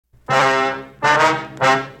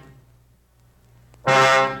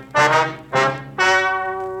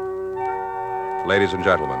Ladies and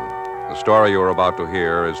gentlemen, the story you are about to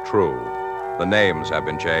hear is true. The names have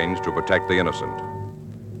been changed to protect the innocent.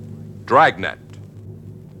 Dragnet.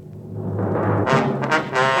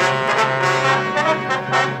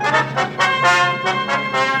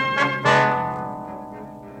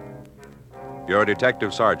 You're a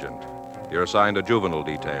detective sergeant. You're assigned a juvenile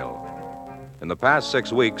detail. In the past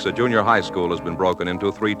 6 weeks, a junior high school has been broken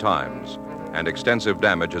into 3 times, and extensive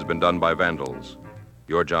damage has been done by vandals.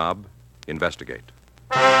 Your job? Investigate.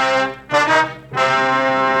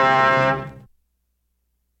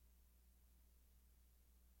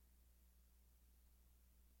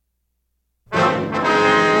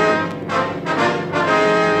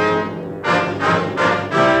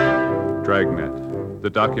 Dragnet, the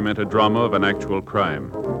documented drama of an actual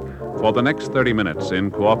crime. For the next 30 minutes,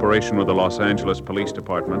 in cooperation with the Los Angeles Police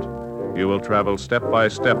Department, you will travel step by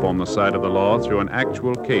step on the side of the law through an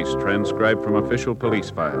actual case transcribed from official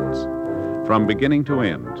police files. From beginning to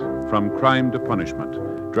end, from crime to punishment,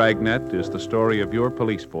 Dragnet is the story of your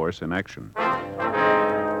police force in action.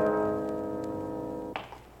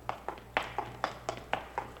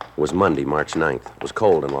 It was Monday, March 9th. It was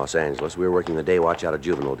cold in Los Angeles. We were working the day watch out of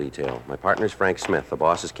juvenile detail. My partner's Frank Smith. The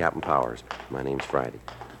boss is Captain Powers. My name's Friday.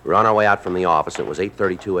 We were on our way out from the office. It was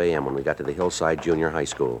 8:32 a.m. when we got to the Hillside Junior High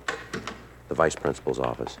School, the vice principal's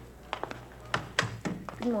office.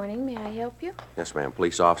 Good morning. May I help you? Yes, ma'am.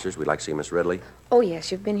 Police officers, we'd like to see Miss Ridley. Oh,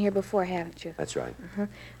 yes. You've been here before, haven't you? That's right.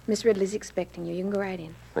 Miss Ridley's expecting you. You can go right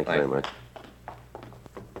in. Thank you very much.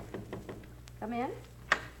 Come in.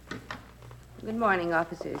 Good morning,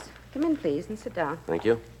 officers. Come in, please, and sit down. Thank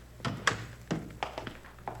you.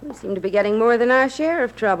 We seem to be getting more than our share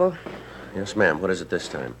of trouble. Yes, ma'am. What is it this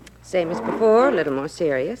time? Same as before, a little more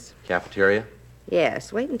serious. Cafeteria?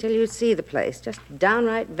 Yes, wait until you see the place. Just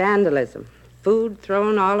downright vandalism. Food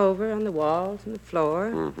thrown all over on the walls and the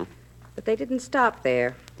floor. Mm-hmm. But they didn't stop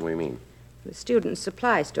there. What do you mean? The student's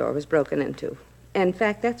supply store was broken into. In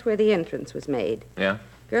fact, that's where the entrance was made. Yeah?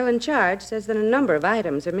 Girl in charge says that a number of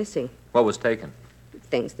items are missing. What was taken?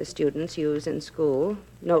 Things the students use in school.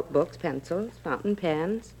 Notebooks, pencils, fountain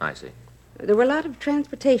pens. I see. There were a lot of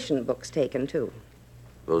transportation books taken, too.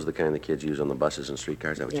 Those are the kind the kids use on the buses and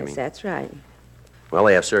streetcars, is that what you Yes, mean? that's right. Well,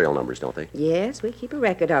 they have serial numbers, don't they? Yes, we keep a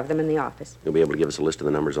record of them in the office. You'll be able to give us a list of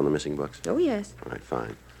the numbers on the missing books? Oh, yes. All right,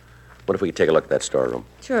 fine. What if we could take a look at that storeroom?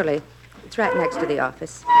 Surely. It's right next to the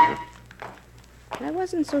office. I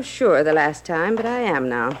wasn't so sure the last time, but I am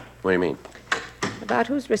now. What do you mean? About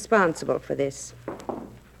who's responsible for this.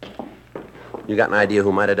 You got an idea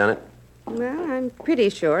who might have done it? Well, I'm pretty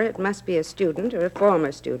sure it must be a student or a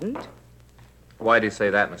former student. Why do you say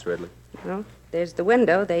that, Miss Ridley? Well, there's the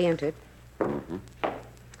window they entered. Mm-hmm.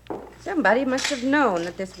 Somebody must have known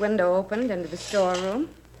that this window opened into the storeroom.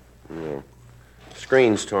 Yeah.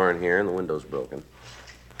 Screen's torn here and the window's broken.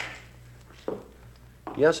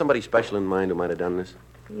 You have somebody special in mind who might have done this?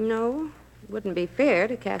 No, it wouldn't be fair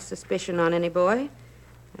to cast suspicion on any boy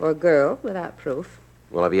or girl without proof.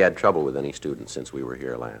 Well, have you had trouble with any students since we were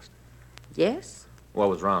here last? Yes. What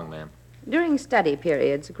was wrong, ma'am? During study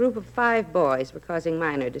periods, a group of 5 boys were causing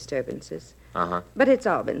minor disturbances. Uh-huh. But it's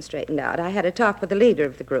all been straightened out. I had a talk with the leader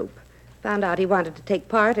of the group. Found out he wanted to take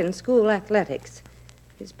part in school athletics.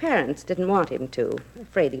 His parents didn't want him to,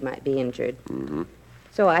 afraid he might be injured. Mm-hmm.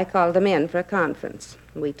 So I called them in for a conference.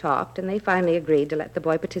 We talked, and they finally agreed to let the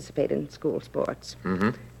boy participate in school sports.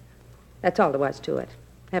 Mm-hmm. That's all there was to it.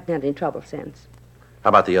 Haven't had any trouble since. How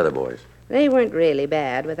about the other boys? They weren't really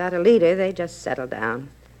bad. Without a leader, they just settled down.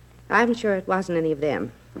 I'm sure it wasn't any of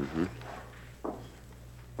them. Mm-hmm.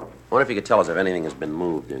 I wonder if you could tell us if anything has been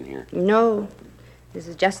moved in here. No. This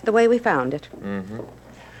is just the way we found it. Mm-hmm.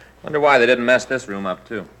 Wonder why they didn't mess this room up,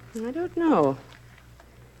 too. I don't know.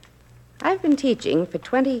 I've been teaching for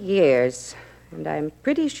 20 years, and I'm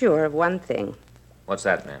pretty sure of one thing. What's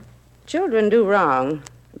that, ma'am? Children do wrong,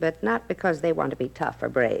 but not because they want to be tough or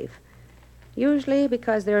brave. Usually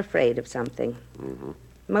because they're afraid of something. Mm-hmm.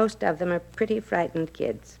 Most of them are pretty frightened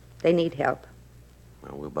kids. They need help.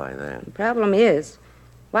 Well, we'll buy that. The problem is,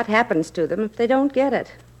 what happens to them if they don't get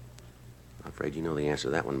it? I'm afraid you know the answer to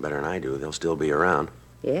that one better than I do. They'll still be around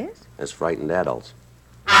Yes? as frightened adults.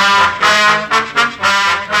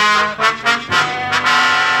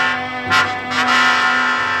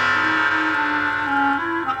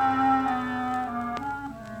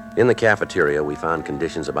 In the cafeteria, we found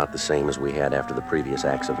conditions about the same as we had after the previous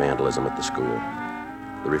acts of vandalism at the school.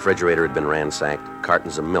 The refrigerator had been ransacked.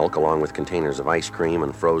 Cartons of milk, along with containers of ice cream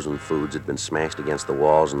and frozen foods, had been smashed against the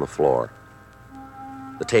walls and the floor.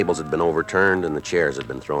 The tables had been overturned, and the chairs had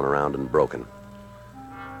been thrown around and broken.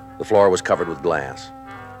 The floor was covered with glass.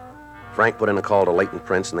 Frank put in a call to Leighton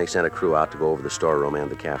Prince, and they sent a crew out to go over the storeroom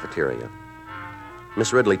and the cafeteria.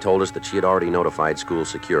 Miss Ridley told us that she had already notified school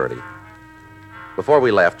security. Before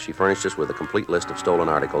we left, she furnished us with a complete list of stolen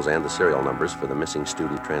articles and the serial numbers for the missing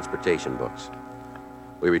student transportation books.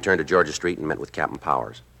 We returned to Georgia Street and met with Captain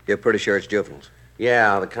Powers. You're pretty sure it's juveniles?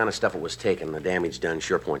 Yeah, the kind of stuff it was taken. The damage done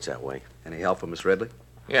sure points that way. Any help from Miss Ridley?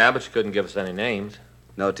 Yeah, but she couldn't give us any names.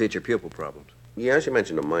 No teacher-pupil problems? Yeah, she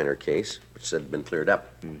mentioned a minor case, which said had been cleared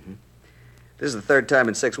up. Mm-hmm. This is the third time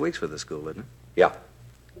in 6 weeks for the school, isn't it? Yeah.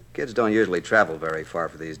 Kids don't usually travel very far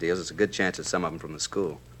for these deals. It's a good chance that some of them from the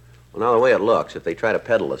school. Well, now, the way it looks, if they try to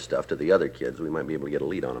peddle this stuff to the other kids, we might be able to get a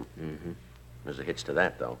lead on them. Mm-hmm. There's a hitch to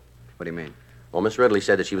that, though. What do you mean? Well, Miss Ridley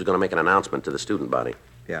said that she was going to make an announcement to the student body.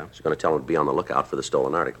 Yeah? She's going to tell them to be on the lookout for the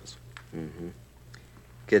stolen articles. Mm-hmm.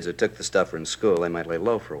 Kids who took the stuff are in school. They might lay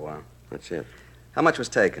low for a while. That's it. How much was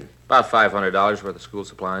taken? About $500 worth of school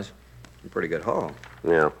supplies. A pretty good haul.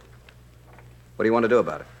 Yeah. What do you want to do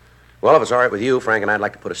about it? Well, if it's all right with you, Frank and I'd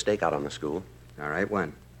like to put a stake out on the school. All right,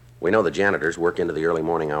 when? We know the janitors work into the early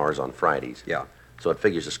morning hours on Fridays. Yeah. So it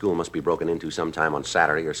figures the school must be broken into sometime on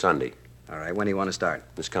Saturday or Sunday. All right, when do you want to start?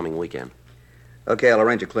 This coming weekend. Okay, I'll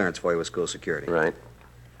arrange a clearance for you with school security. Right.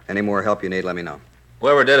 Any more help you need, let me know.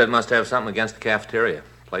 Whoever did it must have something against the cafeteria.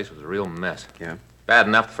 The place was a real mess. Yeah? Bad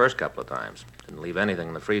enough the first couple of times. Didn't leave anything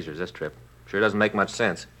in the freezers this trip. Sure doesn't make much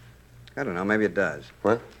sense. I don't know, maybe it does.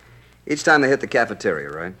 What? Each time they hit the cafeteria,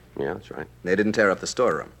 right? Yeah, that's right. They didn't tear up the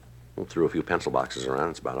storeroom. We threw a few pencil boxes around,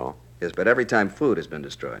 that's about all. Yes, but every time food has been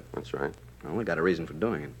destroyed. That's right. Well, we got a reason for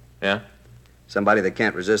doing it. Yeah? Somebody that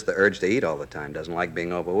can't resist the urge to eat all the time doesn't like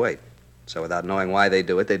being overweight. So without knowing why they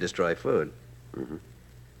do it, they destroy food. Mm-hmm.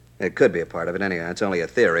 It could be a part of it anyway. It's only a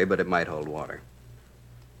theory, but it might hold water.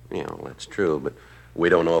 Yeah, well, that's true, but we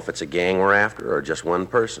don't know if it's a gang we're after or just one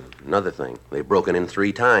person. Another thing, they've broken in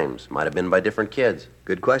 3 times. Might have been by different kids.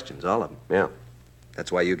 Good questions, all of them. Yeah.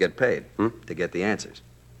 That's why you get paid, to get the answers.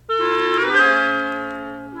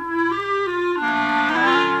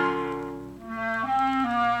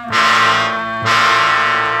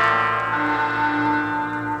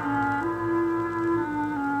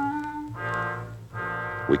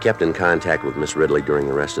 We kept in contact with Miss Ridley during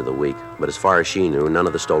the rest of the week, but as far as she knew, none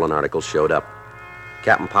of the stolen articles showed up.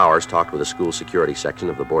 Captain Powers talked with the school security section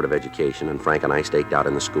of the Board of Education, and Frank and I staked out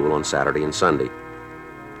in the school on Saturday and Sunday.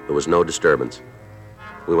 There was no disturbance.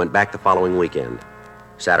 We went back the following weekend.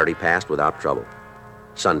 Saturday passed without trouble.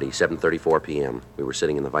 Sunday, 7:34 p.m., we were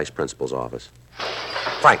sitting in the vice principal's office.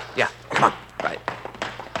 Frank, yeah, come on. Right.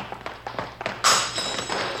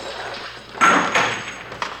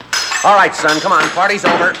 All right, son, come on, party's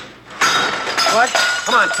over. What?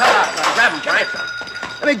 Come on, tell out. Grab him, Frank.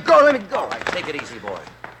 Let me go, let me go. All right, take it easy, boy.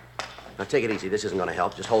 Now, take it easy. This isn't going to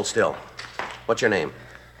help. Just hold still. What's your name?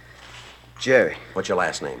 Jerry. What's your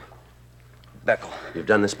last name? Beckel. You've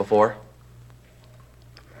done this before?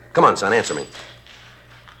 Come on, son, answer me.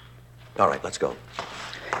 All right, let's go.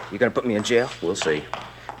 You gonna put me in jail? We'll see.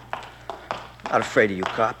 Not afraid of you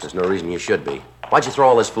cops. There's no reason you should be. Why'd you throw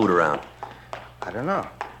all this food around? I don't know.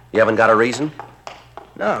 You haven't got a reason?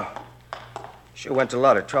 No. Sure went to a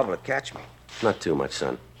lot of trouble to catch me. Not too much,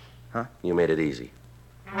 son. Huh? You made it easy.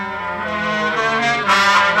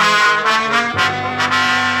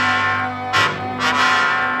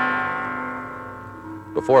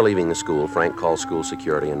 Before leaving the school, Frank called school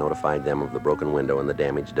security and notified them of the broken window and the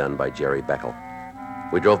damage done by Jerry Beckel.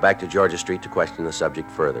 We drove back to Georgia Street to question the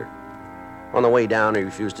subject further. On the way down, he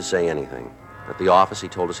refused to say anything. At the office, he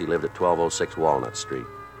told us he lived at 1206 Walnut Street.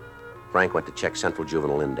 Frank went to check Central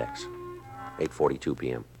Juvenile Index. 8:42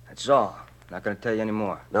 p.m. That's all. Not gonna tell you any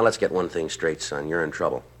more. Now, let's get one thing straight, son. You're in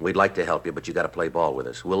trouble. We'd like to help you, but you got to play ball with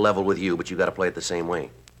us. We'll level with you, but you got to play it the same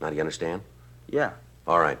way. Now, do you understand? Yeah.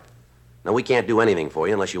 All right. Now, we can't do anything for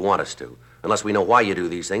you unless you want us to. Unless we know why you do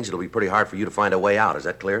these things, it'll be pretty hard for you to find a way out. Is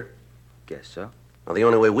that clear? Guess so. Now, the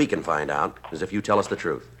only way we can find out is if you tell us the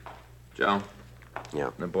truth. Joe? Yeah.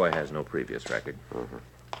 The boy has no previous record.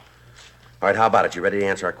 All right, how about it? You ready to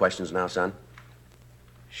answer our questions now, son?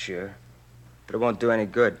 Sure. But it won't do any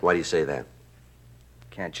good. Why do you say that?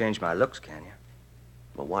 Can't change my looks, can you?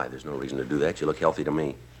 Well, why? There's no reason to do that. You look healthy to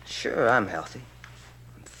me. Sure, I'm healthy.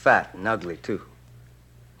 I'm fat and ugly, too.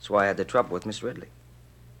 That's why I had the trouble with Miss Ridley.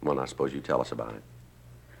 Well, now, suppose you tell us about it.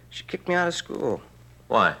 She kicked me out of school.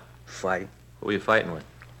 Why? Fighting. Who were you fighting with?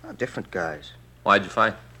 Oh, different guys. Why'd you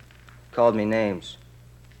fight? Called me names.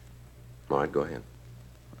 All right, go ahead.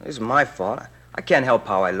 It isn't my fault. I can't help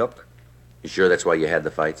how I look. You sure that's why you had the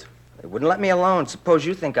fights? They wouldn't let me alone. Suppose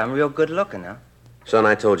you think I'm real good looking, huh? Son,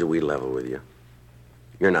 I told you we'd level with you.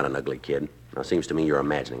 You're not an ugly kid. Now, it seems to me you're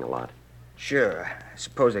imagining a lot. Sure. I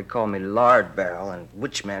suppose they call me Lard Barrel and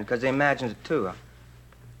Witchman because they imagined it, too. Huh?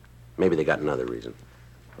 Maybe they got another reason.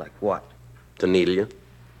 Like what? To needle you.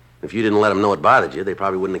 If you didn't let them know it bothered you, they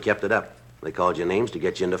probably wouldn't have kept it up. They called you names to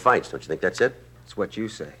get you into fights. Don't you think that's it? It's what you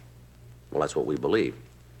say. Well, that's what we believe.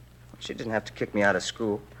 She didn't have to kick me out of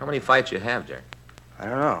school. How many fights you have, Jerry? I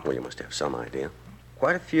don't know. Well, you must have some idea.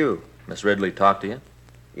 Quite a few. Miss Ridley talked to you?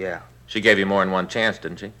 Yeah. She gave you more than one chance,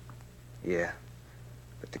 didn't she? Yeah.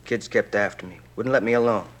 But the kids kept after me. Wouldn't let me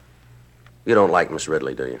alone. You don't like Miss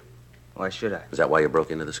Ridley, do you? Why should I? Is that why you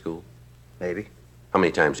broke into the school? Maybe. How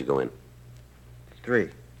many times did you go in? 3.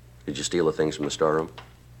 Did you steal the things from the storeroom?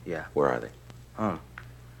 Yeah. Where are they? Home.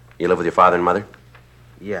 You live with your father and mother?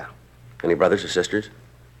 Yeah. Any brothers or sisters?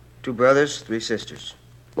 2 brothers, 3 sisters.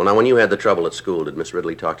 Well, now, when you had the trouble at school, did Miss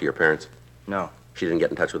Ridley talk to your parents? No. She didn't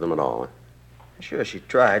get in touch with them at all, huh? Sure, she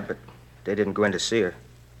tried, but they didn't go in to see her.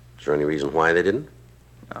 Is there any reason why they didn't?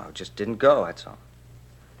 No, just didn't go, that's all.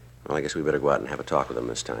 Well, I guess we better go out and have a talk with them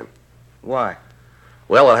this time. Why?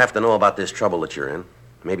 Well, they'll have to know about this trouble that you're in.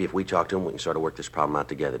 Maybe if we talk to them, we can sort of work this problem out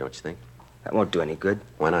together, don't you think? That won't do any good.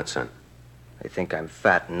 Why not, son? They think I'm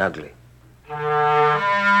fat and ugly.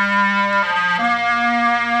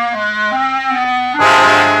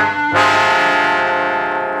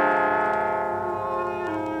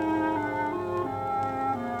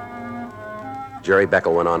 Jerry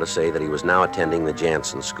Beckel went on to say that he was now attending the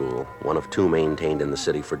Jansen School, one of 2 maintained in the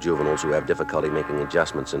city for juveniles who have difficulty making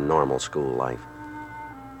adjustments in normal school life.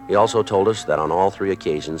 He also told us that on all 3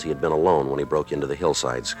 occasions he had been alone when he broke into the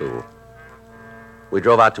Hillside School. We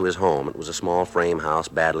drove out to his home. It was a small frame house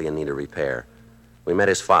badly in need of repair. We met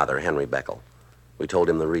his father, Henry Beckel. We told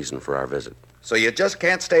him the reason for our visit. So you just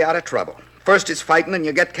can't stay out of trouble. First it's fighting and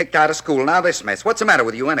you get kicked out of school. Now this mess. What's the matter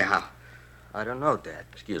with you anyhow? I don't know, Dad.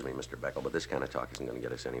 Excuse me, Mr. Beckel, but this kind of talk isn't going to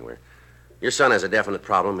get us anywhere. Your son has a definite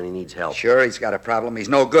problem and he needs help. Sure, he's got a problem. He's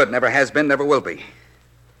no good. Never has been, never will be.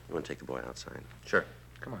 You want to take the boy outside? Sure.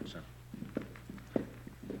 Come on, son.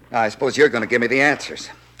 Now, I suppose you're going to give me the answers.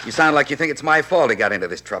 You sound like you think it's my fault he got into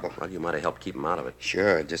this trouble. Well, you might have helped keep him out of it.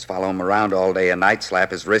 Sure, just follow him around all day and night,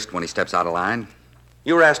 slap his wrist when he steps out of line.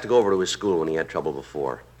 You were asked to go over to his school when he had trouble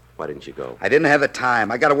before. Why didn't you go? I didn't have the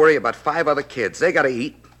time. I got to worry about 5 other kids. They got to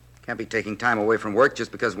eat. Can't be taking time away from work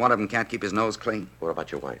just because one of them can't keep his nose clean. What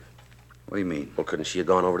about your wife? What do you mean? Well, couldn't she have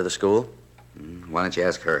gone over to the school? Why don't you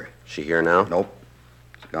ask her? She here now? Nope.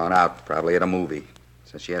 She's gone out, probably at a movie.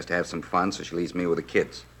 Says she has to have some fun, so she leaves me with the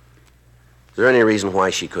kids. Is there any reason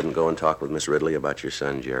why she couldn't go and talk with Miss Ridley about your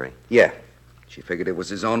son, Jerry? Yeah. She figured it was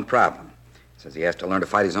his own problem. Says he has to learn to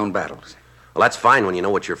fight his own battles. Well, that's fine when you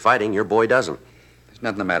know what you're fighting. Your boy doesn't. There's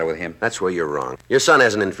nothing the matter with him. That's where you're wrong. Your son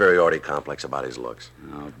has an inferiority complex about his looks.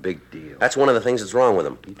 Oh, big deal. That's one of the things that's wrong with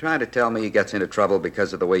him. You trying to tell me he gets into trouble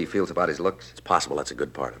because of the way he feels about his looks? It's possible that's a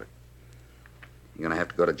good part of it. You gonna have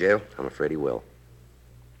to go to jail? I'm afraid he will.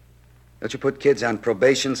 Don't you put kids on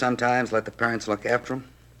probation sometimes, let the parents look after them?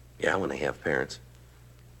 Yeah, when they have parents.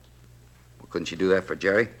 Well, couldn't you do that for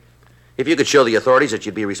Jerry? If you could show the authorities that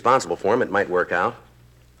you'd be responsible for him, it might work out.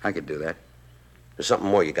 I could do that. There's something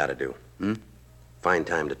more you got to do. Hmm? Find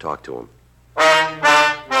time to talk to him.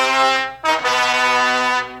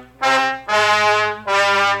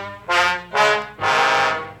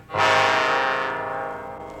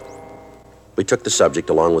 We took the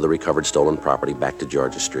subject, along with the recovered stolen property, back to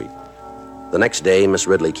Georgia Street. The next day, Miss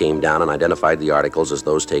Ridley came down and identified the articles as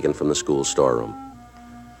those taken from the school storeroom.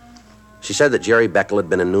 She said that Jerry Beckel had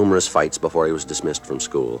been in numerous fights before he was dismissed from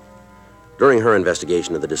school. During her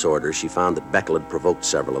investigation of the disorders, she found that Beckel had provoked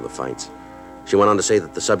several of the fights. She went on to say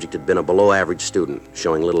that the subject had been a below-average student,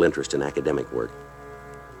 showing little interest in academic work.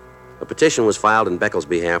 A petition was filed in Beckel's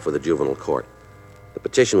behalf with the juvenile court. The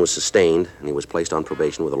petition was sustained, and he was placed on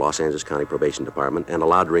probation with the Los Angeles County Probation Department and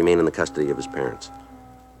allowed to remain in the custody of his parents.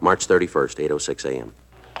 March 31st, 8:06 a.m.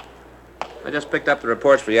 I just picked up the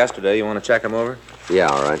reports for yesterday. You want to check them over? Yeah,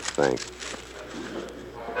 all right, thanks.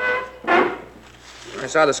 I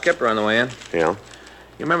saw the skipper on the way in. Yeah?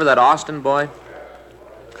 You remember that Austin boy?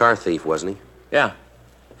 Car thief, wasn't he? Yeah.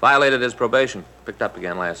 Violated his probation. Picked up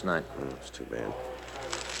again last night. Oh, that's too bad.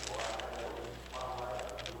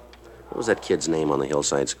 What was that kid's name on the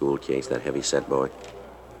Hillside School case, that heavy-set boy?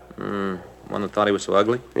 One that thought he was so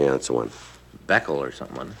ugly? Yeah, that's the one. Beckel or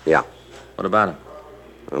something, wasn't it? Yeah. What about him?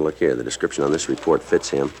 Well, look here. The description on this report fits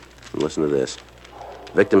him. And listen to this.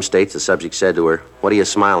 Victim states the subject said to her, "What are you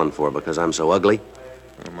smiling for, because I'm so ugly?"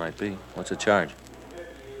 It might be. What's the charge?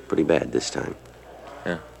 Pretty bad this time.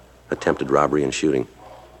 Yeah. Attempted robbery and shooting.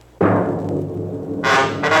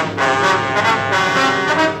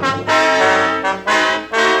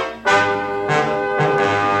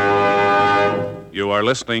 You are are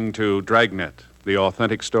listening to Dragnet, the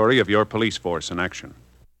authentic story of your police force in action.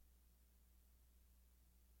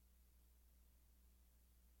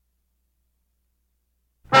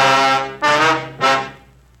 The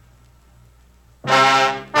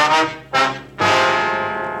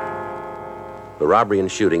robbery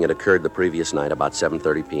and shooting had occurred the previous night about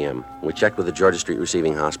 7:30 p.m. We checked with the Georgia Street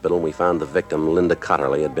Receiving Hospital, and we found the victim, Linda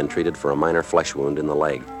Cotterly, had been treated for a minor flesh wound in the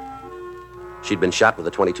leg. She'd been shot with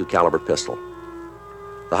a .22 caliber pistol.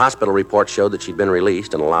 The hospital report showed that she'd been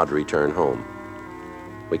released and allowed to return home.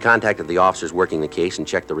 We contacted the officers working the case and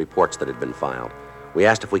checked the reports that had been filed. We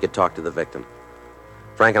asked if we could talk to the victim.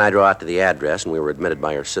 Frank and I drove out to the address, and we were admitted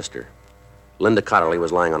by her sister. Linda Cotterly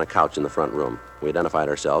was lying on a couch in the front room. We identified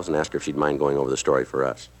ourselves and asked her if she'd mind going over the story for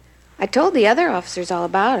us. I told the other officers all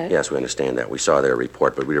about it. Yes, we understand that. We saw their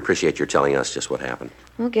report, but we'd appreciate your telling us just what happened.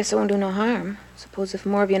 Well, guess it won't do no harm. Suppose if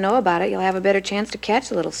more of you know about it, you'll have a better chance to catch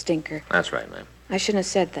the little stinker. That's right, ma'am. I shouldn't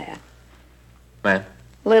have said that. Ma'am?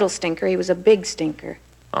 Little stinker, he was a big stinker.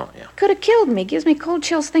 Oh, yeah. Could have killed me. Gives me cold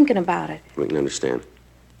chills thinking about it. We can understand.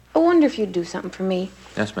 I wonder if you'd do something for me.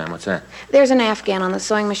 Yes, ma'am. What's that? There's an Afghan on the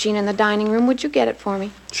sewing machine in the dining room. Would you get it for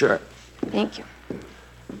me? Sure. Thank you.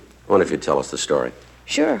 I wonder if you'd tell us the story.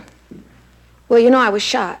 Sure. Well, you know I was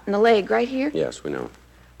shot in the leg right here. Yes, we know.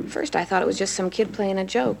 First, I thought it was just some kid playing a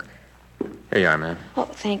joke. Here you are, ma'am. Oh,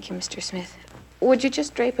 thank you, Mr. Smith. Would you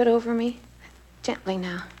just drape it over me? Gently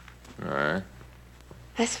now. All right.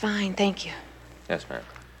 That's fine, thank you. Yes, ma'am.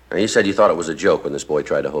 Now, you said you thought it was a joke when this boy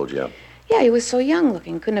tried to hold you up. Yeah, he was so young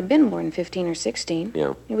looking. Couldn't have been more than 15 or 16.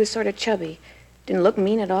 Yeah. He was sort of chubby. Didn't look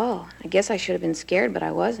mean at all. I guess I should have been scared, but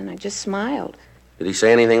I wasn't. I just smiled. Did he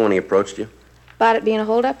say anything when he approached you? About it being a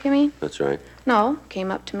holdup, you mean? That's right. No, came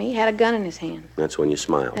up to me, had a gun in his hand. That's when you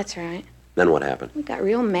smiled. That's right. Then what happened? He got a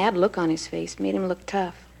real mad look on his face. Made him look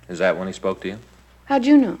tough. Is that when he spoke to you? How'd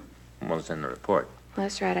you know? Well, it's in the report. Well,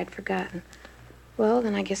 that's right, I'd forgotten. Well,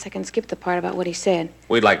 then I guess I can skip the part about what he said.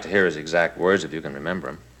 We'd like to hear his exact words if you can remember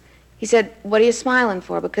them. He said, "What are you smiling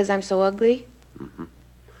for, because I'm so ugly?" Mm-hmm.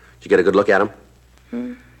 Did you get a good look at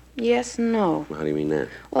him? Yes, no. Well, how do you mean that?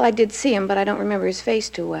 Well, I did see him, but I don't remember his face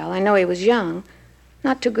too well. I know he was young.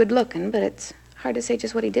 Not too good looking, but it's hard to say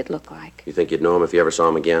just what he did look like. You think you'd know him if you ever saw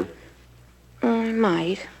him again? I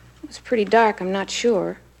might. It was pretty dark, I'm not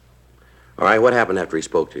sure. All right, what happened after he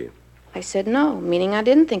spoke to you? I said no, meaning I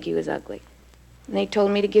didn't think he was ugly. And they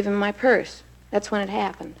told me to give him my purse. That's when it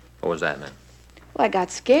happened. What was that, ma'am? Well, I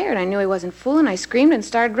got scared. I knew he wasn't fooling. I screamed and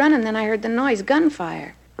started running. Then I heard the noise,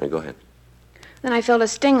 gunfire. All right, go ahead. Then I felt a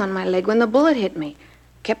sting on my leg when the bullet hit me.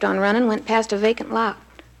 Kept on running, went past a vacant lot.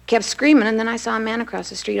 Kept screaming, and then I saw a man across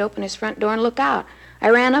the street open his front door and look out. I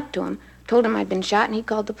ran up to him, told him I'd been shot, and he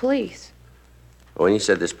called the police. When you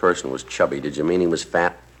said this person was chubby, did you mean he was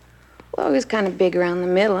fat? Well, he was kind of big around the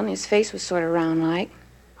middle, and his face was sort of round-like.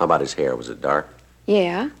 How about his hair? Was it dark?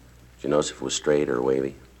 Yeah. Did you notice if it was straight or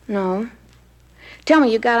wavy? No. Tell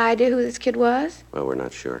me, you got an idea who this kid was? Well, we're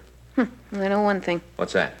not sure. Well, I know one thing.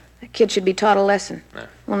 What's that? That kid should be taught a lesson. Yeah.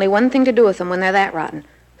 Only one thing to do with them when they're that rotten.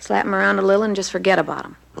 Slap them around a little and just forget about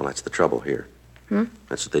them. Well, that's the trouble here.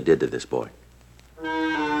 That's what they did to this boy.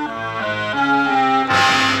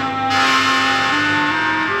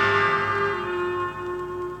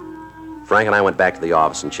 Frank and I went back to the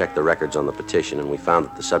office and checked the records on the petition, and we found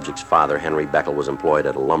that the subject's father, Henry Beckel, was employed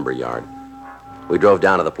at a lumber yard. We drove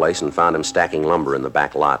down to the place and found him stacking lumber in the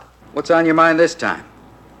back lot. What's on your mind this time?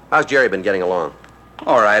 How's Jerry been getting along?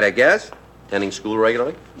 All right, I guess. Attending school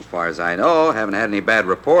regularly? As far as I know, haven't had any bad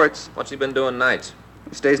reports. What's he been doing nights?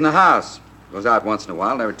 He stays in the house. Goes out once in a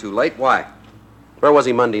while, never too late. Why? Where was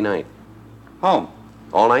he Monday night? Home.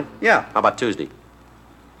 All night? Yeah. How about Tuesday?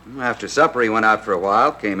 After supper, he went out for a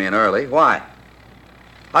while, came in early. Why?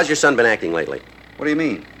 How's your son been acting lately? What do you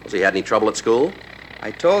mean? Has he had any trouble at school? I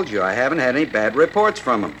told you I haven't had any bad reports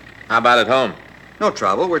from him. How about at home? No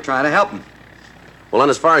trouble. We're trying to help him. Well, and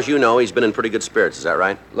as far as you know, he's been in pretty good spirits. Is that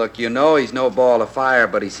right? Look, you know he's no ball of fire,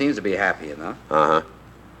 but he seems to be happy enough. Uh-huh.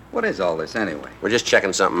 What is all this, anyway? We're just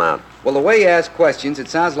checking something out. Well, the way you ask questions, it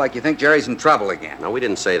sounds like you think Jerry's in trouble again. No, we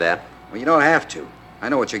didn't say that. Well, you don't have to. I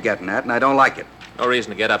know what you're getting at, and I don't like it. No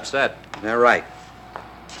reason to get upset. They're right.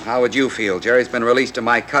 How would you feel? Jerry's been released to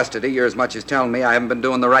my custody. You're as much as telling me I haven't been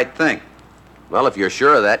doing the right thing. Well, if you're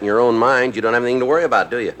sure of that in your own mind, you don't have anything to worry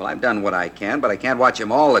about, do you? Well, I've done what I can, but I can't watch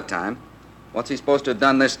him all the time. What's he supposed to have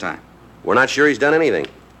done this time? We're not sure he's done anything.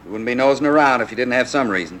 He wouldn't be nosing around if he didn't have some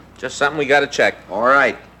reason. Just something we gotta check. All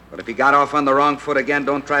right. But if he got off on the wrong foot again,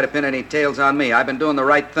 don't try to pin any tails on me. I've been doing the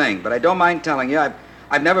right thing, but I don't mind telling you,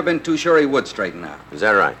 I've never been too sure he would straighten out. Is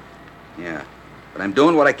that right? Yeah. But I'm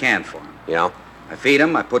doing what I can for him. Yeah? I feed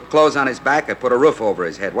him, I put clothes on his back, I put a roof over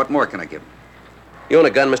his head. What more can I give him? You own a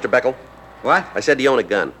gun, Mr. Beckel? What? I said, do you own a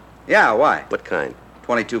gun? Yeah, why? What kind?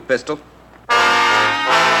 22 pistol.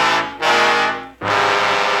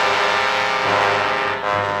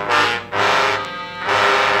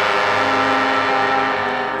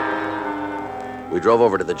 We drove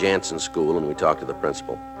over to the Jansen school and we talked to the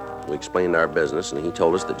principal. We explained our business, and he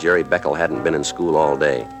told us that Jerry Beckel hadn't been in school all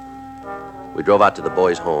day. We drove out to the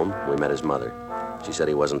boy's home. We met his mother. She said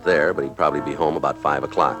he wasn't there, but he'd probably be home about 5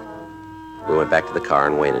 o'clock. We went back to the car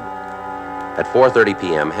and waited. At 4:30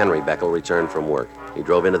 p.m., Henry Beckel returned from work. He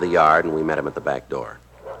drove into the yard, and we met him at the back door.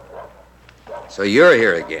 So you're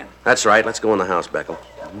here again. That's right. Let's go in the house, Beckel.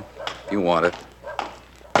 If you want it.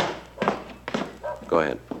 Go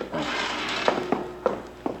ahead.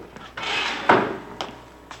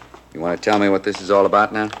 You want to tell me what this is all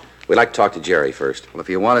about now? We'd like to talk to Jerry first. Well, if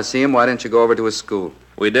you want to see him, why didn't you go over to his school?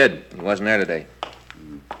 We did. He wasn't there today.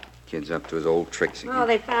 Kid's up to his old tricks again. Oh,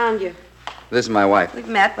 they found you. This is my wife. We've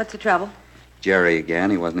met. What's the trouble? Jerry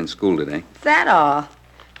again. He wasn't in school today. Is that all?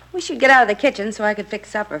 We should get out of the kitchen so I could fix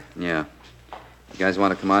supper. Yeah. You guys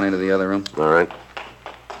want to come on into the other room? All right.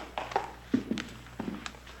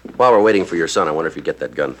 While we're waiting for your son, I wonder if you'd get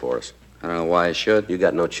that gun for us. I don't know why I should. You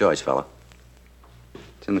got no choice, fella.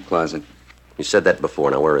 It's in the closet. You said that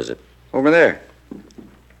before. Now, where is it? Over there.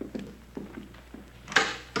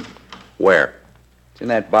 Where? It's in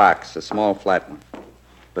that box, a small flat one.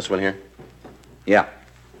 This one here? Yeah.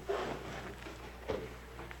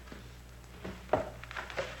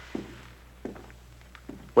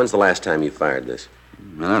 When's the last time you fired this?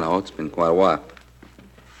 I don't know. It's been quite a while.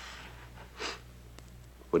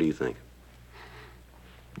 What do you think?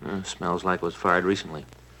 Smells like it was fired recently.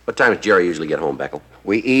 What time does Jerry usually get home, Beckel?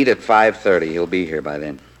 We eat at 5:30. He'll be here by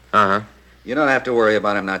then. Uh-huh. You don't have to worry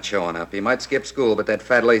about him not showing up. He might skip school, but that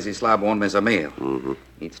fat, lazy slob won't miss a meal. Mm-hmm.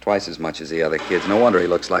 Eats twice as much as the other kids. No wonder he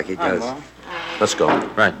looks like he does. Let's go.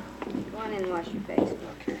 Right. Go on in and wash your face.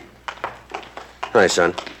 Okay. Hi,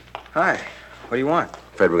 son. Hi. What do you want?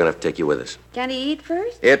 Afraid we're going to have to take you with us. Can he eat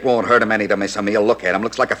first? It won't hurt him any to miss a meal. Look at him.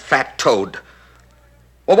 Looks like a fat toad.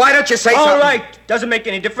 Well, why don't you say something? All right. Doesn't make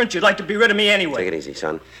any difference. You'd like to be rid of me anyway. Take it easy,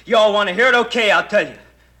 son. You all want to hear it? Okay, I'll tell you.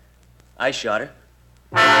 I shot her.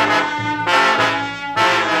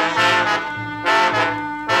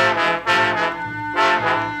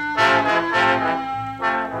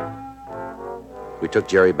 We took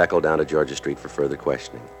Jerry Beckel down to Georgia Street for further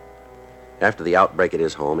questioning. After the outbreak at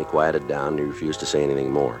his home, he quieted down and he refused to say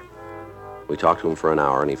anything more. We talked to him for an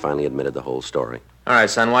hour, and he finally admitted the whole story. All right,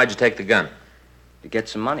 son, why'd you take the gun? To get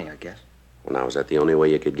some money, I guess. Well, now, was that the only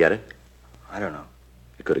way you could get it? I don't know.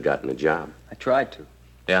 You could have gotten a job. I tried to.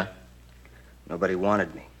 Yeah? Nobody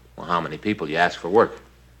wanted me. Well, how many people you asked for work?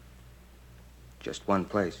 Just one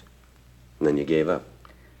place. And then you gave up.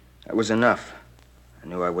 That was enough. I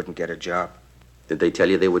knew I wouldn't get a job. Did they tell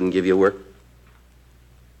you they wouldn't give you work?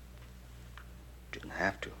 Didn't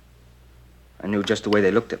have to. I knew just the way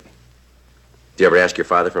they looked at me. Did you ever ask your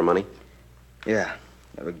father for money? Yeah,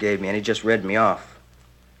 never gave me, and he just read me off.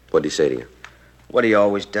 What'd he say to you? What he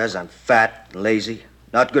always does. I'm fat, lazy,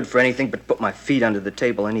 not good for anything but put my feet under the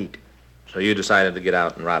table and eat. So you decided to get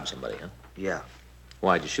out and rob somebody, huh? Yeah,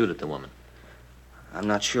 Why'd you shoot at the woman? I'm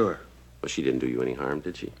not sure. Well, she didn't do you any harm,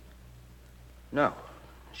 did she? No.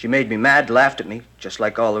 She made me mad, laughed at me, just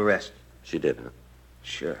like all the rest. She did, huh?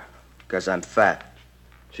 Sure, because I'm fat.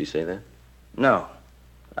 She say that? No,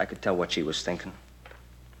 I could tell what she was thinking.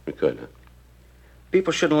 We could, huh?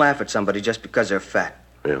 People shouldn't laugh at somebody just because they're fat.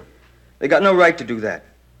 Yeah. They got no right to do that.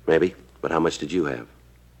 Maybe. But how much did you have?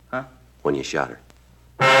 Huh? When you shot her.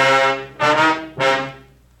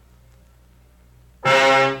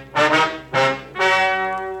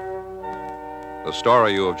 The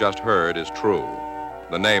story you have just heard is true.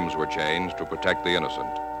 The names were changed to protect the innocent.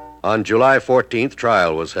 On July 14th,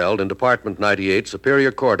 trial was held in Department 98,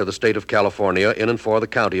 Superior Court of the State of California, in and for the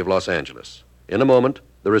County of Los Angeles. In a moment,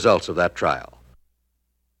 the results of that trial.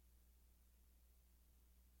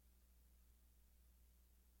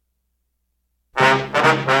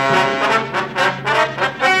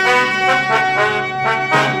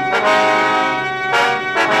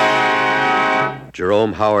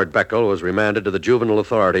 Jerome Howard Beckel was remanded to the juvenile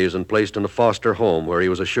authorities and placed in a foster home where he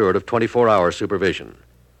was assured of 24-hour supervision.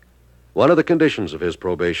 One of the conditions of his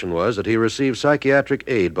probation was that he receive psychiatric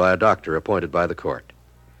aid by a doctor appointed by the court.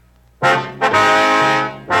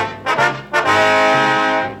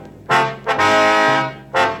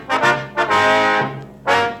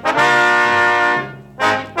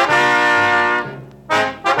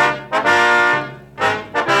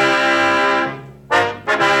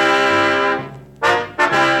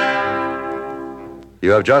 You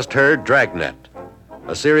have just heard Dragnet,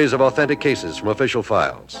 a series of authentic cases from official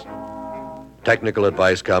files. Technical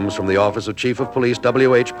advice comes from the Office of Chief of Police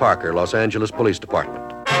W.H. Parker, Los Angeles Police Department.